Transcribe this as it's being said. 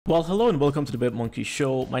Well, hello and welcome to the Web Monkey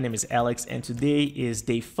Show. My name is Alex and today is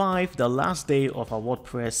day 5, the last day of our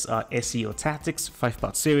WordPress SEO Tactics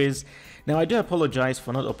 5-part series. Now, I do apologize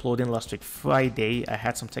for not uploading last week Friday. I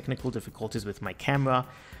had some technical difficulties with my camera,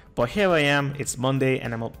 but here I am. It's Monday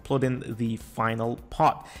and I'm uploading the final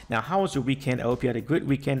part. Now, how was your weekend? I hope you had a great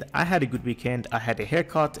weekend. I had a good weekend. I had a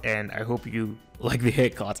haircut and I hope you like the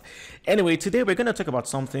haircut. Anyway, today we're going to talk about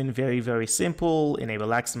something very simple in a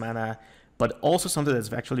relaxed manner, but also something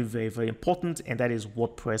that's actually very important, and that is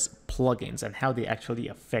WordPress plugins and how they actually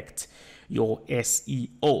affect your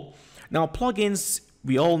SEO. Now, plugins,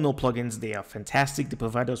 we all know plugins, they are fantastic. They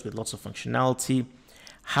provide us with lots of functionality.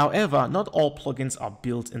 However, not all plugins are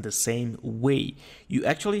built in the same way. You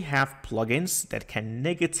actually have plugins that can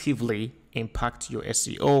negatively impact your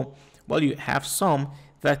SEO, while you have some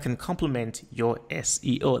that can complement your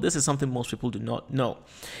SEO. This is something most people do not know.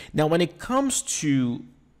 Now, when it comes to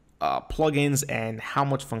plugins and how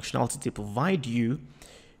much functionality they provide you,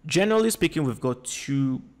 generally speaking, we've got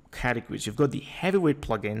two categories. You've got the heavyweight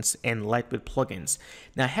plugins and lightweight plugins.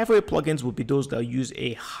 Now, heavyweight plugins will be those that use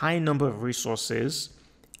a high number of resources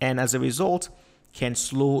and as a result can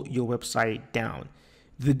slow your website down.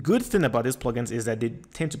 The good thing about these plugins is that they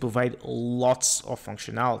tend to provide lots of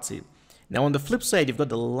functionality. Now, on the flip side, you've got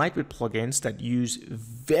the lightweight plugins that use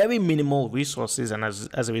very minimal resources and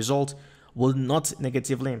as a result will not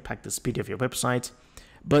negatively impact the speed of your website,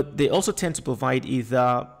 but they also tend to provide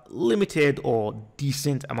either limited or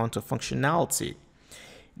decent amount of functionality.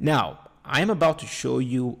 Now, I'm about to show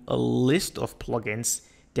you a list of plugins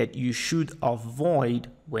that you should avoid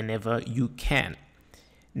whenever you can.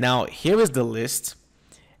 Now, here is the list,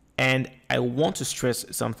 and I want to stress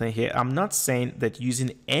something here. I'm not saying that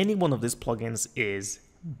using any one of these plugins is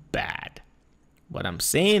bad. What I'm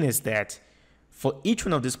saying is that for each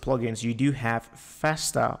one of these plugins, you do have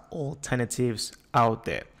faster alternatives out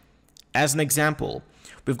there. As an example,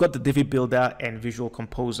 we've got the Divi Builder and Visual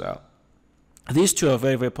Composer. These two are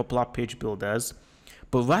very popular page builders,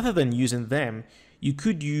 but rather than using them, you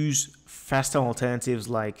could use faster alternatives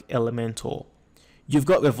like Elementor. You've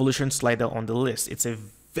got Revolution Slider on the list. It's a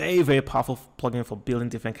very powerful plugin for building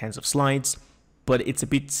different kinds of slides, but it's a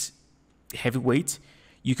bit heavyweight.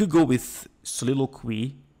 You could go with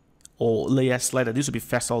Soliloquy or Layer Slider. These would be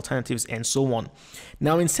fast alternatives and so on.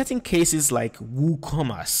 Now, in certain cases like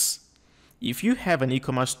WooCommerce, if you have an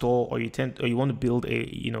e-commerce store or you want to build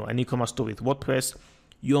an e-commerce store with WordPress,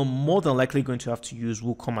 you're more than likely going to have to use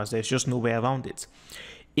WooCommerce. There's just no way around it.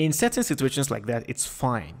 In certain situations like that, it's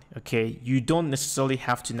fine. Okay, you don't necessarily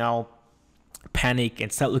have to now panic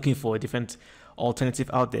and start looking for a different alternative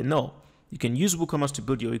out there. No, you can use WooCommerce to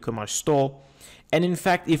build your e-commerce store. And in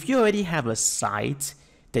fact, if you already have a site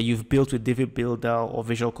that you've built with Divi Builder or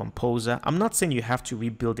Visual Composer, I'm not saying you have to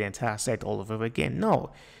rebuild the entire site all over again.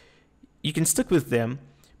 No, you can stick with them,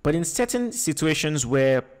 but in certain situations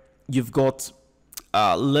where you've got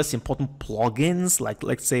less important plugins, like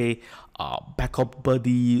let's say Backup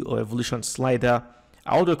Buddy or Evolution Slider,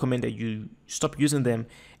 I would recommend that you stop using them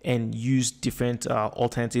and use different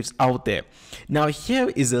alternatives out there. Now,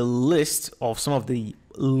 here is a list of some of the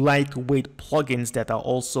lightweight plugins that are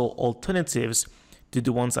also alternatives to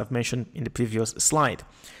the ones I've mentioned in the previous slide.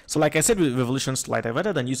 So like I said with Revolution Slider,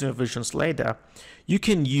 rather than using Revolution Slider, you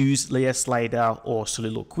can use Layer Slider or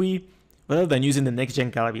Soliloquy. Rather than using the Next Gen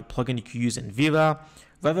Gallery plugin, you can use Envira.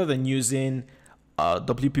 Rather than using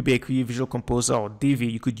WP Bakery, Visual Composer, or Divi,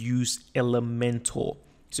 you could use Elementor.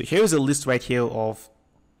 So here's a list right here of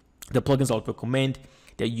the plugins I would recommend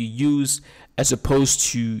that you use as opposed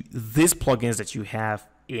to these plugins that you have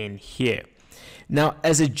in here. Now,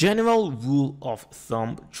 as a general rule of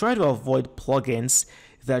thumb, try to avoid plugins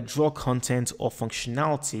that draw content or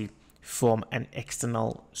functionality from an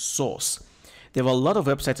external source. There are a lot of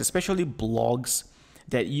websites, especially blogs,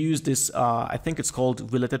 that use this, I think it's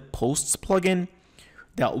called Related Posts plugin,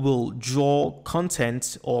 that will draw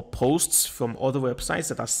content or posts from other websites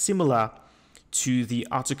that are similar to the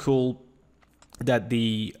article that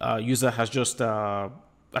the user has just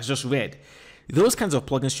read. Those kinds of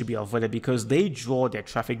plugins should be avoided because they draw their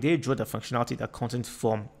traffic, they draw the functionality, the content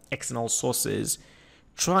from external sources.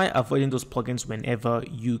 Try avoiding those plugins whenever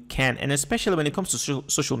you can, and especially when it comes to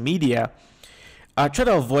social media. Try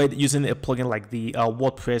to avoid using a plugin like the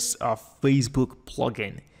WordPress Facebook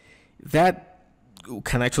plugin. That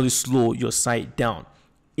can actually slow your site down.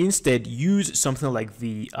 Instead, use something like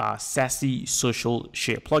the Sassy Social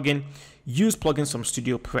Share plugin. Use plugins from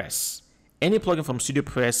StudioPress. Any plugin from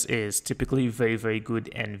StudioPress is typically very good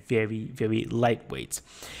and very lightweight.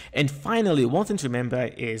 And finally, one thing to remember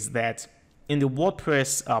is that in the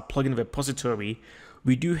WordPress plugin repository,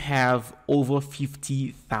 we do have over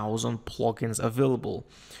 50,000 plugins available.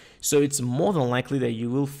 So it's more than likely that you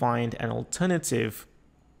will find an alternative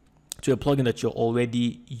to a plugin that you're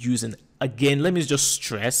already using. Again, let me just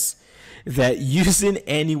stress that using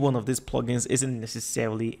any one of these plugins isn't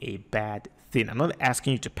necessarily a bad thing. I'm not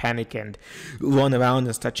asking you to panic and run around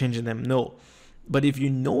and start changing them. No. But if you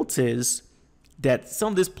notice that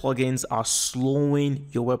some of these plugins are slowing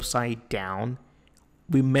your website down,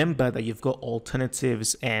 remember that you've got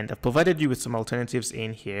alternatives, and I've provided you with some alternatives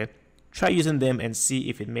in here. Try using them and see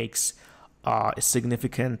if it makes a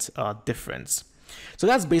significant difference. So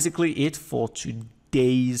that's basically it for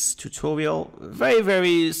today's tutorial.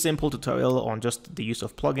 Very simple tutorial on just the use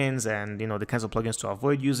of plugins and the kinds of plugins to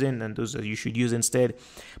avoid using and those that you should use instead.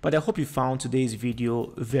 But I hope you found today's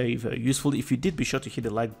video very useful. If you did, be sure to hit the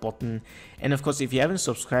like button, and of course if you haven't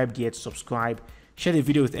subscribed yet, subscribe. Share the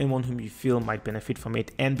video with anyone whom you feel might benefit from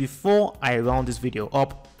it. And before I round this video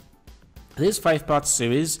up, this 5-part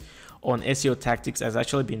series on SEO tactics has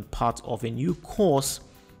actually been part of a new course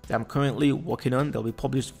that I'm currently working on that will be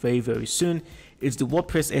published very soon. It's the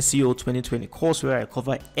WordPress SEO 2020 course, where I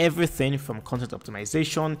cover everything from content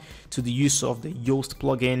optimization to the use of the Yoast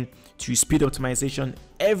plugin to speed optimization.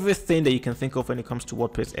 Everything that you can think of when it comes to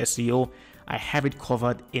WordPress SEO, I have it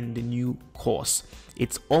covered in the new course.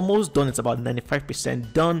 It's almost done. It's about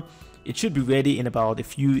 95% done. It should be ready in about a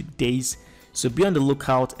few days. So be on the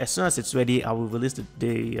lookout. As soon as it's ready, I will release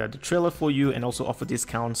the trailer for you and also offer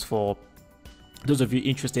discounts for those of you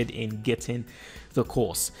interested in getting the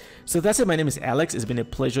course. So that's it. My name is Alex. It's been a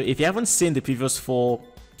pleasure. If you haven't seen the previous 4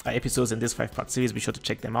 episodes in this 5-part series, be sure to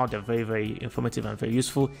check them out. They're very informative and very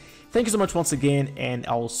useful. Thank you so much once again, and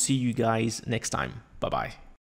I'll see you guys next time. Bye bye.